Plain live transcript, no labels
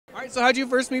right, so how'd you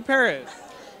first meet Paris?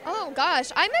 Oh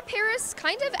gosh, I met Paris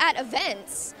kind of at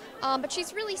events, but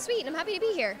she's really sweet and I'm happy to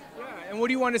be here. Yeah, and what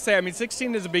do you want to say? I mean,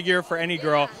 16 is a big year for any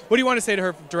girl. What do you want to say to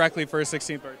her directly for her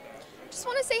 16th birthday? Just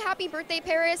want to say happy birthday,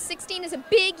 Paris. 16 is a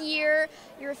big year.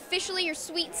 You're officially your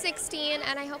sweet 16,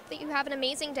 and I hope that you have an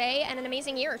amazing day and an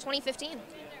amazing year, 2015.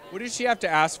 What does she have to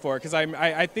ask for? Because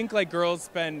I think like girls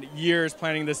spend years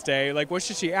planning this day. Like, what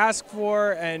should she ask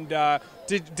for? And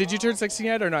did you turn 16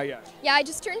 yet or not yet? Yeah, I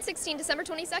just turned 16 December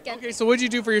 22nd. Okay, so what did you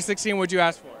do for your 16? What did you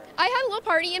ask for? I had a little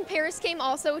party and Paris came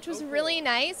also, which was really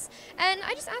nice. And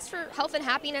I just asked for health and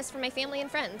happiness for my family and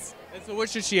friends. And so what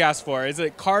should she ask for? Is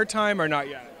it car time or not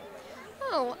yet?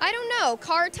 Oh, I don't know.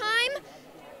 Car time?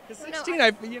 16,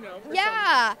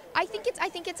 Yeah, I think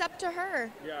it's up to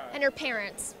her Yeah. and her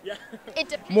parents. Yeah. It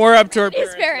depends. More up to her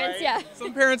His parents, parents, right? yeah.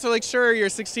 Some parents are like, sure, you're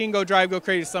 16, go drive, go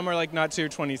crazy. Some are like, not till you're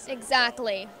 26.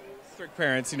 Exactly. Strict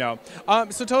parents,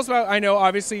 So tell us about, I know,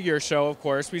 obviously, your show, of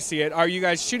course. We see it. Are you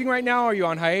guys shooting right now? Are you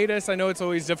on hiatus? I know it's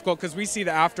always difficult because we see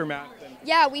the aftermath.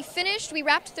 Yeah, we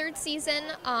wrapped third season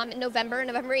in November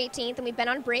 18th, and we've been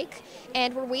on break,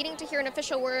 and we're waiting to hear an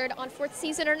official word on fourth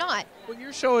season or not. Well,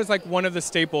 your show is like one of the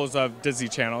staples of Disney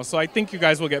Channel, so I think you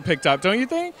guys will get picked up, don't you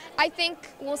think? I think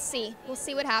we'll see. We'll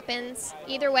see what happens.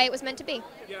 Either way, it was meant to be.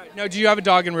 Yeah. Now, do you have a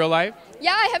dog in real life?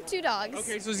 Yeah, I have 2 dogs.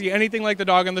 Okay, so is he anything like the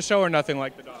dog on the show or nothing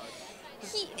like the dog?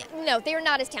 No, they're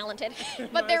not as talented,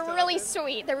 but they're really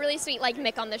sweet. They're really sweet, like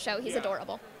Mick on the show. He's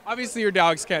adorable. Obviously, your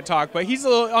dogs can't talk, but he's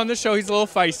on the show, he's a little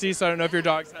feisty, so I don't know if your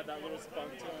dogs had that little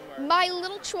spunk to him. Or... My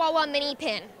little Chihuahua Mini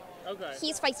Pin. Okay.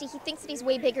 He's feisty. He thinks that he's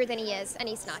way bigger than he is, and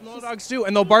he's not. Small dogs do,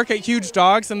 and they'll bark at huge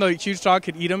dogs, and the huge dog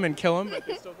could eat them and kill them, but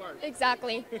they still bark.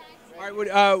 Exactly. All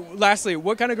right, lastly,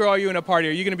 what kind of girl are you in a party?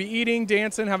 Are you going to be eating,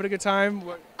 dancing, having a good time?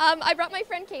 I brought my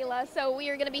friend Kayla, so we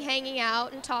are going to be hanging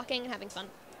out and talking and having fun.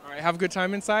 All right, have a good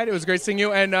time inside. It was great seeing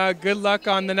you, and good luck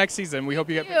on the next season. We hope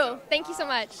you get picked up. Thank you so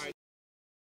much.